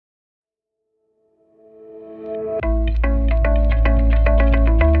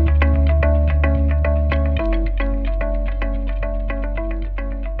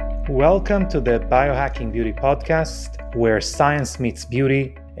Welcome to the Biohacking Beauty Podcast, where science meets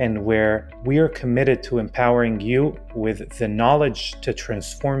beauty and where we are committed to empowering you with the knowledge to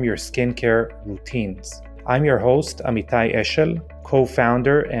transform your skincare routines. I'm your host, Amitai Eshel,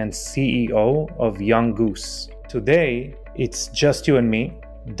 co-founder and CEO of Young Goose. Today, it's just you and me,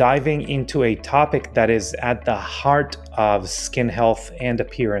 diving into a topic that is at the heart of skin health and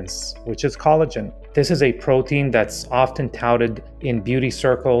appearance, which is collagen. This is a protein that's often touted in beauty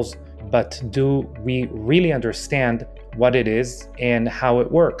circles, but do we really understand what it is and how it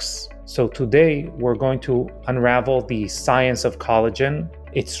works? So today we're going to unravel the science of collagen,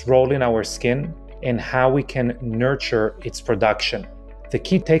 its role in our skin, and how we can nurture its production. The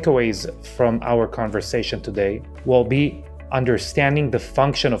key takeaways from our conversation today will be understanding the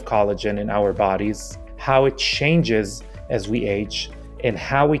function of collagen in our bodies, how it changes as we age, and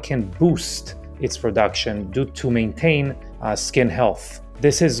how we can boost its production to maintain skin health.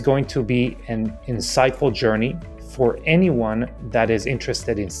 This is going to be an insightful journey for anyone that is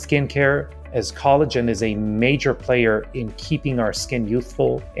interested in skincare, as collagen is a major player in keeping our skin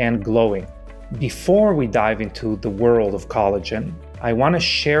youthful and glowing. Before we dive into the world of collagen, I want to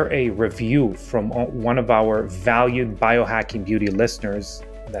share a review from one of our valued biohacking beauty listeners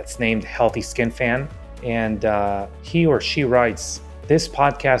that's named Healthy Skin Fan. And he or she writes, "This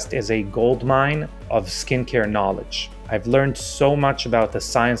podcast is a goldmine of skincare knowledge. I've learned so much about the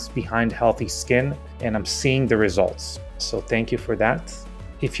science behind healthy skin, and I'm seeing the results. So thank you for that.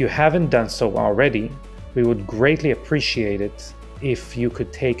 If you haven't done so already, we would greatly appreciate it if you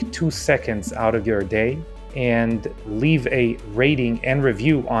could take 2 seconds out of your day and leave a rating and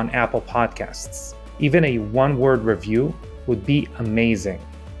review on Apple Podcasts. Even a one-word review would be amazing.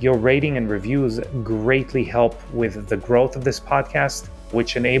 Your rating and reviews greatly help with the growth of this podcast,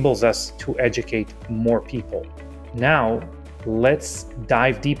 which enables us to educate more people. Now, let's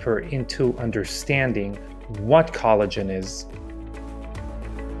dive deeper into understanding what collagen is.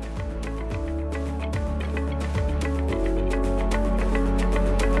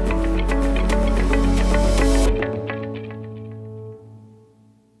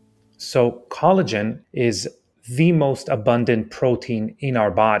 So collagen is the most abundant protein in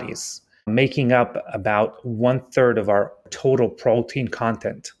our bodies, making up about 1/3 of our total protein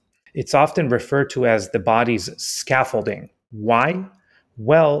content. It's often referred to as the body's scaffolding. Why?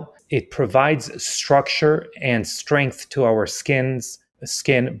 Well, it provides structure and strength to our skin,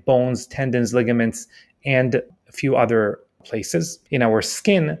 bones, tendons, ligaments, and a few other places. In our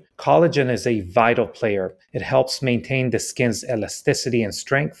skin, collagen is a vital player. It helps maintain the skin's elasticity and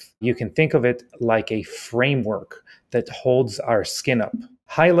strength. You can think of it like a framework that holds our skin up.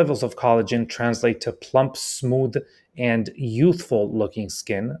 High levels of collagen translate to plump, smooth, and youthful looking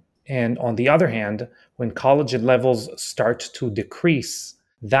skin. And on the other hand, when collagen levels start to decrease,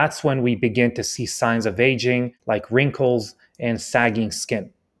 that's when we begin to see signs of aging, like wrinkles and sagging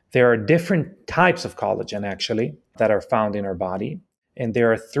skin. There are different types of collagen, actually, that are found in our body. And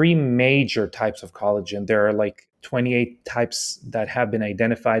there are 3 major types of collagen. There are like 28 types that have been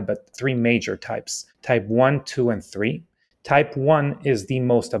identified, but 3 major types, type 1, 2, and 3. Type 1 is the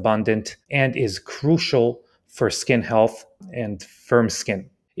most abundant and is crucial for skin health and firm skin.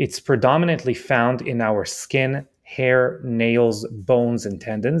 It's predominantly found in our skin, hair, nails, bones, and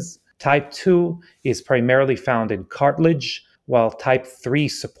tendons. Type 2 is primarily found in cartilage, while type 3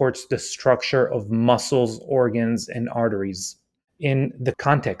 supports the structure of muscles, organs, and arteries. In the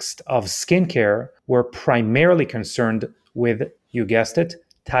context of skincare, we're primarily concerned with, you guessed it,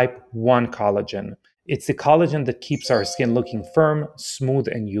 type 1 collagen. It's the collagen that keeps our skin looking firm, smooth,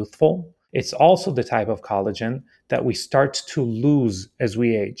 and youthful. It's also the type of collagen that we start to lose as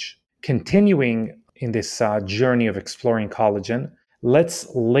we age. Continuing in this journey of exploring collagen, let's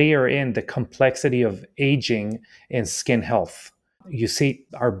layer in the complexity of aging and skin health. You see,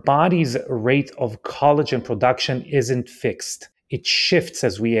 our body's rate of collagen production isn't fixed. It shifts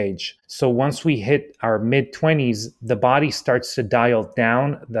as we age. So once we hit our mid-20s, the body starts to dial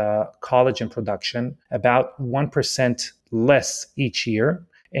down the collagen production about 1% less each year.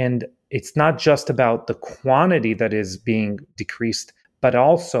 And it's not just about the quantity that is being decreased, but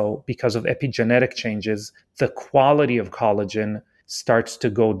also because of epigenetic changes, the quality of collagen starts to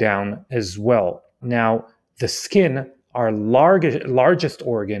go down as well. Now, the skin, our largest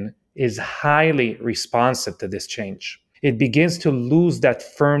organ, is highly responsive to this change. It begins to lose that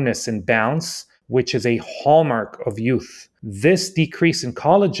firmness and bounce, which is a hallmark of youth. This decrease in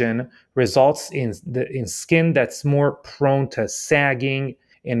collagen results in skin that's more prone to sagging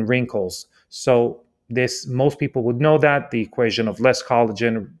and wrinkles. So most people would know that the equation of less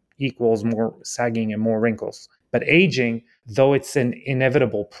collagen equals more sagging and more wrinkles. But aging, though it's an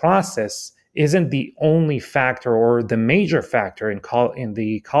inevitable process, isn't the only factor or the major factor in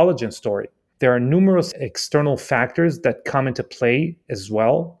the collagen story. There are numerous external factors that come into play as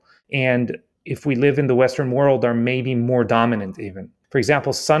well. And if we live in the Western world, are maybe more dominant even. For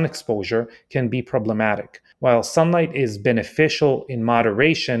example, sun exposure can be problematic. While sunlight is beneficial in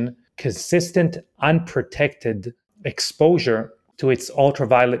moderation, consistent, unprotected exposure to its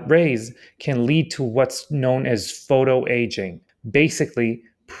ultraviolet rays can lead to what's known as photoaging, basically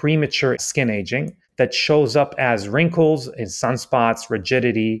premature skin aging that shows up as wrinkles and sunspots,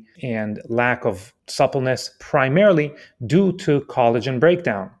 rigidity, and lack of suppleness, primarily due to collagen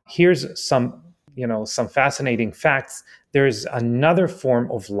breakdown. Here's some fascinating facts. There's another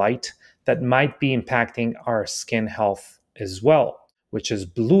form of light that might be impacting our skin health as well, which is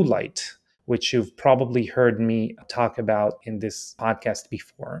blue light, which you've probably heard me talk about in this podcast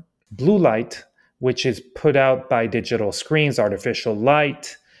before. Blue light, which is put out by digital screens, artificial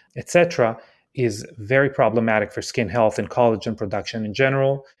light, etc., is very problematic for skin health and collagen production in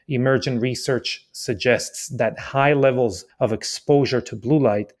general. Emergent research suggests that high levels of exposure to blue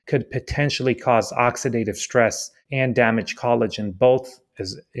light could potentially cause oxidative stress and damage collagen, both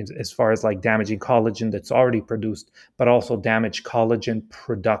as far as like damaging collagen that's already produced, but also damage collagen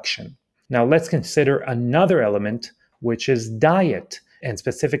production. Now let's consider another element, which is diet, and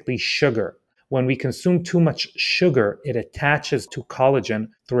specifically sugar. When we consume too much sugar, it attaches to collagen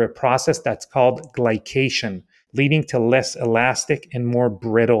through a process that's called glycation, leading to less elastic and more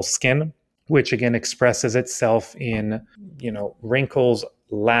brittle skin, which again expresses itself in, wrinkles,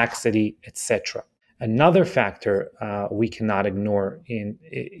 laxity, etc. Another factor we cannot ignore in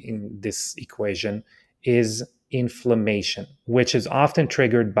this equation is inflammation, which is often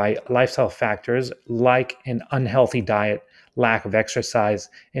triggered by lifestyle factors like an unhealthy diet, lack of exercise,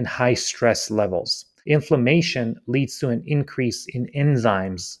 and high stress levels. Inflammation leads to an increase in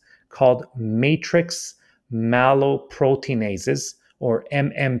enzymes called matrix metalloproteinases, or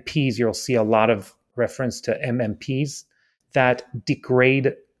MMPs. You'll see a lot of reference to MMPs that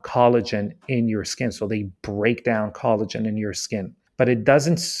degrade collagen in your skin. So they break down collagen in your skin. But it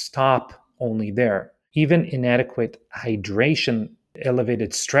doesn't stop only there. Even inadequate hydration,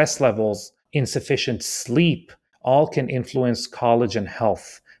 elevated stress levels, insufficient sleep, all can influence collagen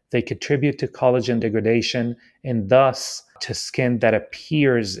health. They contribute to collagen degradation and thus to skin that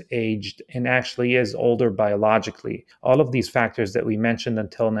appears aged and actually is older biologically. All of these factors that we mentioned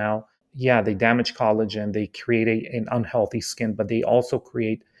until now, they damage collagen, they create an unhealthy skin, but they also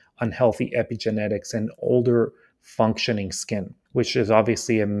create unhealthy epigenetics and older functioning skin, which is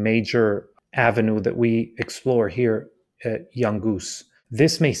obviously a major avenue that we explore here at Young Goose.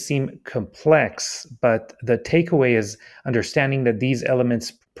 This may seem complex, but the takeaway is understanding that these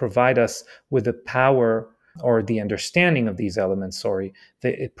elements provide us with the power, or the understanding of these elements, that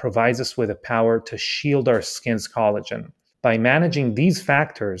it provides us with a power to shield our skin's collagen. By managing these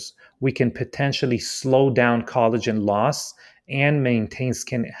factors, we can potentially slow down collagen loss and maintain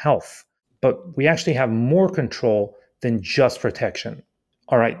skin health. But we actually have more control than just protection.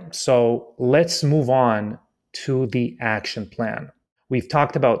 All right, so let's move on to the action plan. We've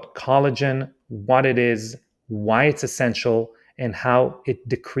talked about collagen, what it is, why it's essential, and how it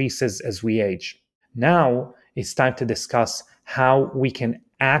decreases as we age. Now it's time to discuss how we can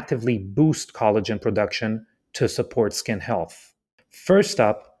actively boost collagen production to support skin health. First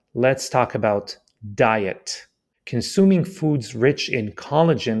up, let's talk about diet. Consuming foods rich in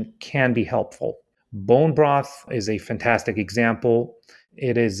collagen can be helpful. Bone broth is a fantastic example.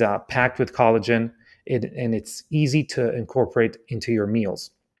 It is packed with collagen, and it's easy to incorporate into your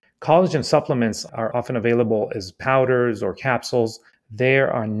meals. Collagen supplements are often available as powders or capsules. They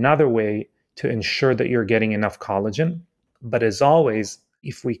are another way to ensure that you're getting enough collagen. But as always,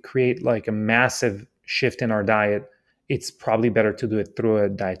 if we create like a massive shift in our diet, it's probably better to do it through a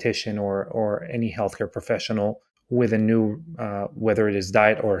dietitian or any healthcare professional with a new, whether it is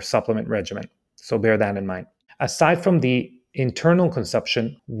diet or supplement regimen. So bear that in mind. Aside from the internal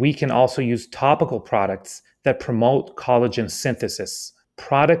consumption, we can also use topical products that promote collagen synthesis.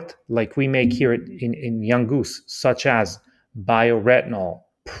 Product like we make here in Young Goose, such as bioretinol,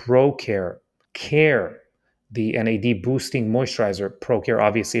 ProCare, Care, the NAD boosting moisturizer. ProCare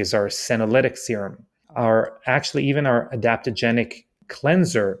obviously is our senolytic serum. Even our adaptogenic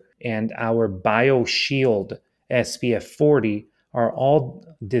cleanser and our BioShield SPF 40 are all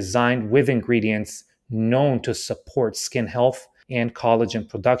designed with ingredients known to support skin health and collagen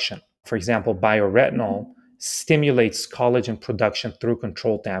production. For example, bioretinol stimulates collagen production through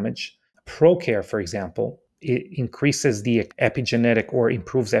controlled damage. ProCare, for example, it increases the epigenetic or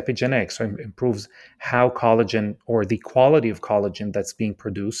improves epigenetics, so improves how collagen or the quality of collagen that's being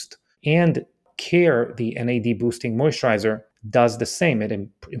produced. And Care, the NAD boosting moisturizer, does the same. It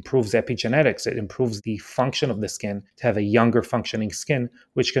improves epigenetics. It improves the function of the skin to have a younger functioning skin,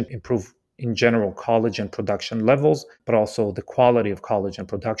 which can improve in general collagen production levels, but also the quality of collagen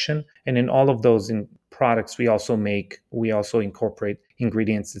production. And in all of those products we also incorporate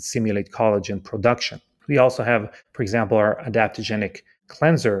ingredients that simulate collagen production. We also have, for example, our adaptogenic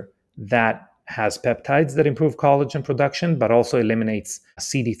cleanser that has peptides that improve collagen production, but also eliminates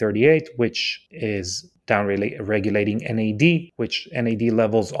CD38, which is down regulating NAD, which NAD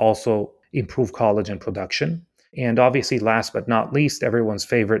levels also improve collagen production. And obviously, last but not least, everyone's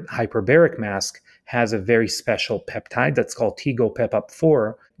favorite hyperbaric mask has a very special peptide that's called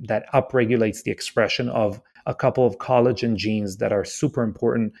TIGO-PEPUP4 that upregulates the expression of a couple of collagen genes that are super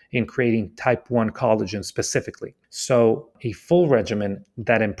important in creating type 1 collagen specifically. So a full regimen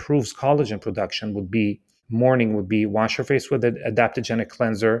that improves collagen production would be wash your face with an adaptogenic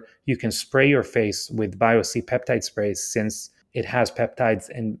cleanser. You can spray your face with BioC peptide sprays since it has peptides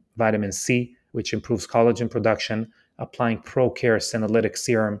and vitamin C, which improves collagen production, applying ProCare senolytic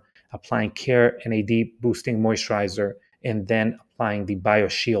serum, applying Care NAD boosting moisturizer, and then applying the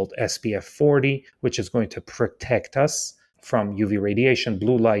BioShield SPF 40, which is going to protect us from UV radiation,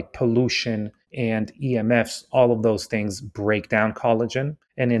 blue light, pollution, and EMFs. All of those things break down collagen.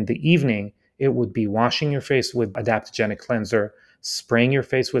 And in the evening, it would be washing your face with adaptogenic cleanser, spraying your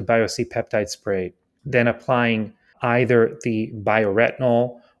face with BioC peptide spray, then applying either the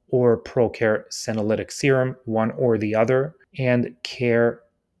bioretinol or ProCare senolytic serum, one or the other, and Care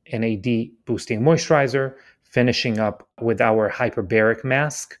NAD boosting moisturizer, finishing up with our hyperbaric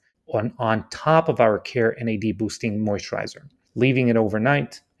mask on top of our Care NAD boosting moisturizer, leaving it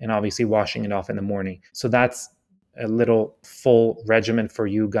overnight, and obviously washing it off in the morning. So that's a little full regimen for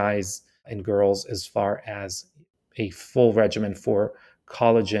you guys and girls as far as a full regimen for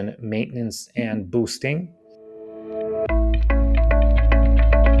collagen maintenance and boosting.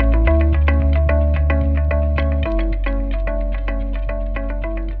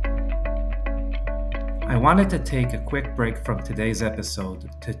 I wanted to take a quick break from today's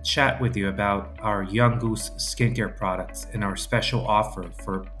episode to chat with you about our Young Goose skincare products and our special offer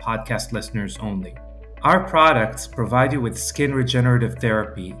for podcast listeners only. Our products provide you with skin regenerative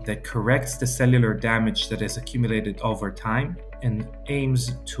therapy that corrects the cellular damage that has accumulated over time and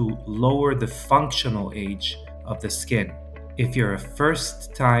aims to lower the functional age of the skin. If you're a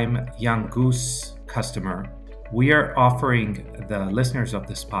first-time Young Goose customer, we are offering the listeners of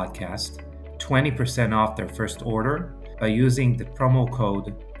this podcast 20% off their first order by using the promo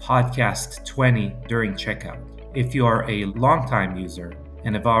code podcast20 during checkout. If you are a longtime user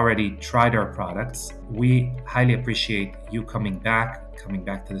and have already tried our products, we highly appreciate you coming back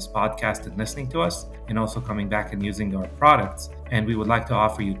to this podcast and listening to us, and also coming back and using our products. And we would like to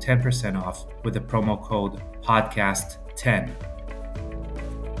offer you 10% off with the promo code podcast10.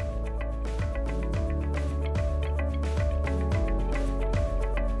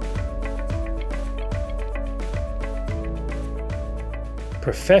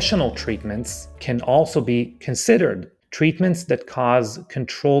 Professional treatments can also be considered. Treatments that cause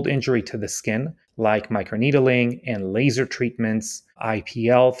controlled injury to the skin, like microneedling and laser treatments,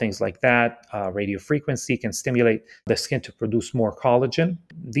 IPL, things like that. Radiofrequency can stimulate the skin to produce more collagen.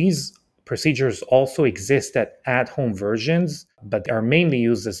 These procedures also exist at-home versions, but are mainly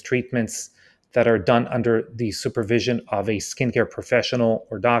used as treatments that are done under the supervision of a skincare professional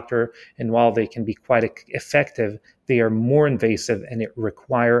or doctor. And while they can be quite effective, they are more invasive and it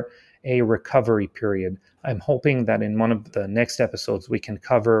require a recovery period. I'm hoping that in one of the next episodes we can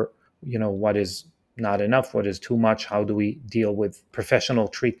cover, what is not enough, what is too much, how do we deal with professional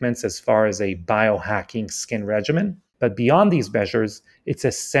treatments as far as a biohacking skin regimen. But beyond these measures, it's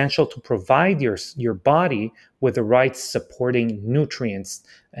essential to provide your body with the right supporting nutrients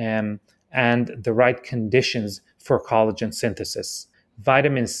and the right conditions for collagen synthesis.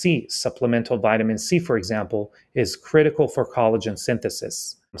 Vitamin C, supplemental vitamin C, for example, is critical for collagen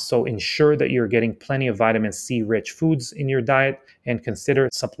synthesis. So ensure that you're getting plenty of vitamin C rich foods in your diet and consider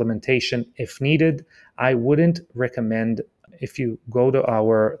supplementation if needed. I wouldn't recommend, if you go to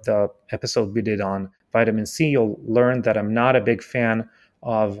the episode we did on vitamin C, you'll learn that I'm not a big fan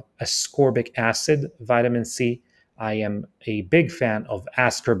of ascorbic acid vitamin C. I am a big fan of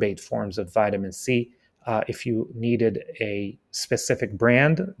ascorbate forms of vitamin C. If you needed a specific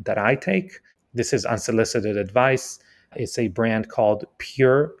brand that I take, this is unsolicited advice. It's a brand called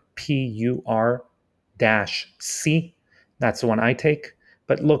Pure, Pur-C. That's the one I take.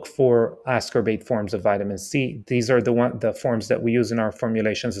 but look for ascorbate forms of vitamin C. These are the forms that we use in our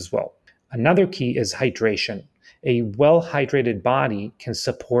formulations as well. Another key is hydration. A well-hydrated body can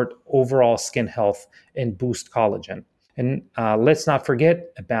support overall skin health and boost collagen. And let's not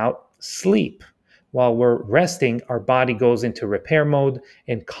forget about sleep. While we're resting, our body goes into repair mode,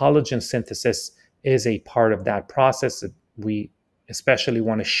 and collagen synthesis is a part of that process. We especially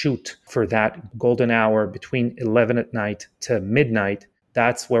want to shoot for that golden hour between 11 at night to midnight.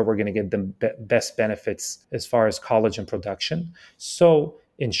 That's where we're going to get the best benefits as far as collagen production. So,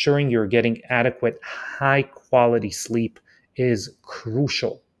 ensuring you're getting adequate, high quality sleep is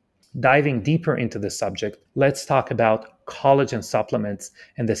crucial. Diving deeper into the subject, let's talk about collagen supplements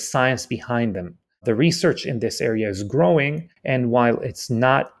and the science behind them. The research in this area is growing, and while it's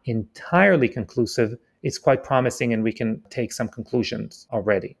not entirely conclusive, it's quite promising and we can take some conclusions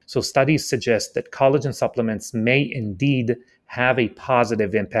already. So, studies suggest that collagen supplements may indeed have a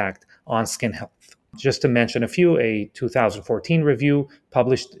positive impact on skin health. Just to mention a few, a 2014 review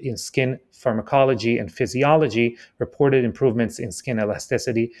published in Skin Pharmacology and Physiology reported improvements in skin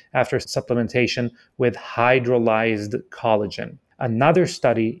elasticity after supplementation with hydrolyzed collagen. Another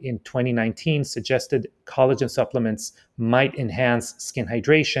study in 2019 suggested collagen supplements might enhance skin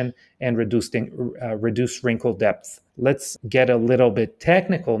hydration and reduce wrinkle depth. Let's get a little bit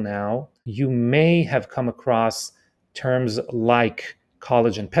technical now. You may have come across terms like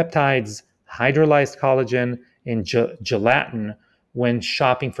collagen peptides, hydrolyzed collagen, and gelatin when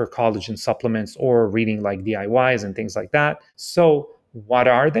shopping for collagen supplements or reading like DIYs and things like that. So, what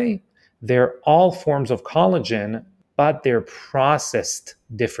are they? They're all forms of collagen, but they're processed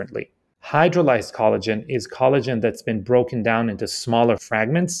differently. Hydrolyzed collagen is collagen that's been broken down into smaller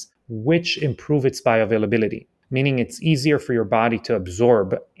fragments, which improve its bioavailability, meaning it's easier for your body to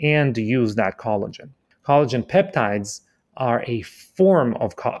absorb and use that collagen. Collagen peptides are a form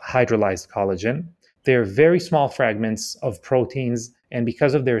of hydrolyzed collagen. They're very small fragments of proteins, and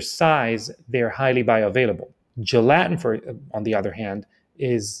because of their size, they're highly bioavailable. Gelatin, on the other hand,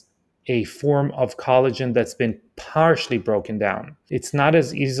 is a form of collagen that's been partially broken down. It's not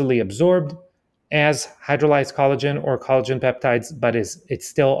as easily absorbed as hydrolyzed collagen or collagen peptides, but it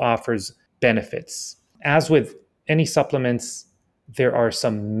still offers benefits. As with any supplements, there are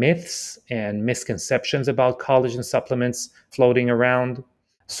some myths and misconceptions about collagen supplements floating around.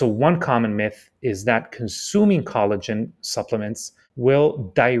 So, one common myth is that consuming collagen supplements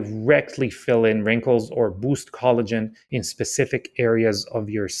will directly fill in wrinkles or boost collagen in specific areas of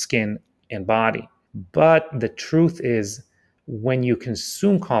your skin and body. But the truth is, when you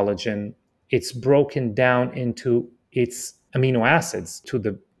consume collagen, it's broken down into its amino acids,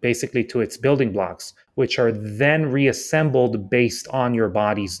 basically to its building blocks, which are then reassembled based on your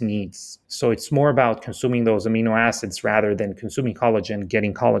body's needs. So it's more about consuming those amino acids rather than consuming collagen,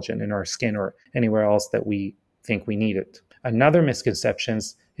 getting collagen in our skin or anywhere else that we think we need it. Another misconception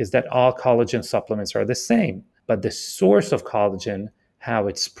is that all collagen supplements are the same, but the source of collagen, how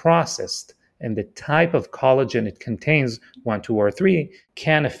it's processed, and the type of collagen it contains, 1, 2, or 3,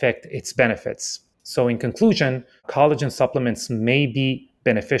 can affect its benefits. So in conclusion, collagen supplements may be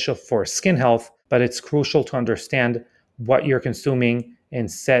beneficial for skin health, but it's crucial to understand what you're consuming and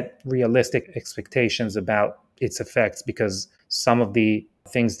set realistic expectations about its effects, because some of the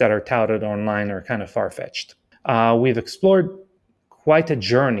things that are touted online are kind of far-fetched. We've explored quite a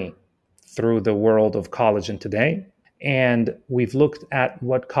journey through the world of collagen today, and we've looked at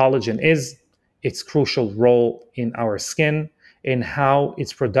what collagen is, its crucial role in our skin, and how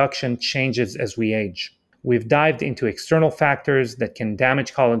its production changes as we age. We've dived into external factors that can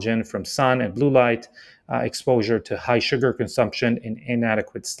damage collagen, from sun and blue light exposure to high sugar consumption and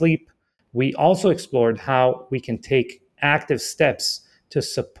inadequate sleep. We also explored how we can take active steps to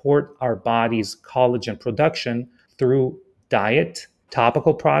support our body's collagen production through diet,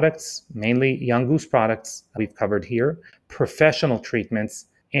 topical products, mainly Young Goose products we've covered here, professional treatments,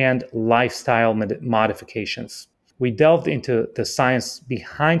 and lifestyle modifications. We delved into the science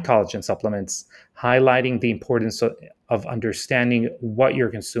behind collagen supplements, highlighting the importance of understanding what you're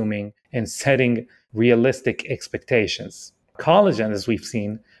consuming and setting realistic expectations. Collagen, as we've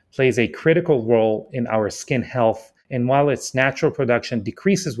seen, plays a critical role in our skin health, and while its natural production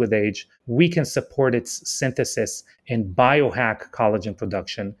decreases with age, we can support its synthesis and biohack collagen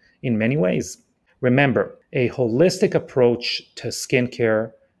production in many ways. Remember, a holistic approach to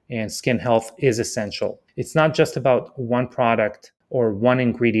skincare and skin health is essential. It's not just about one product or one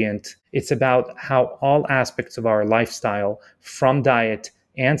ingredient. It's about how all aspects of our lifestyle, from diet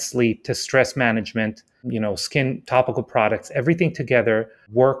and sleep to stress management, skin topical products, everything together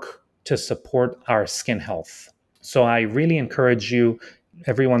work to support our skin health. So I really encourage you,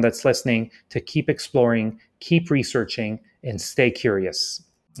 everyone that's listening to keep exploring, keep researching, and stay curious.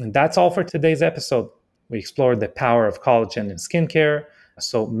 And that's all for today's episode. We explored the power of collagen in skincare.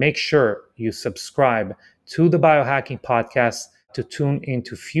 So make sure you subscribe to the Biohacking Podcast to tune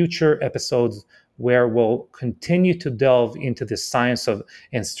into future episodes where we'll continue to delve into the science of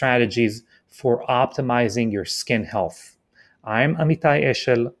and strategies for optimizing your skin health. I'm Amitai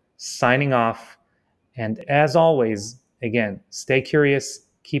Eshel, signing off. And as always, again, stay curious,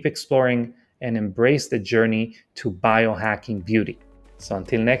 keep exploring, and embrace the journey to biohacking beauty. So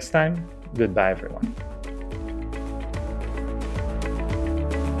until next time, goodbye, everyone.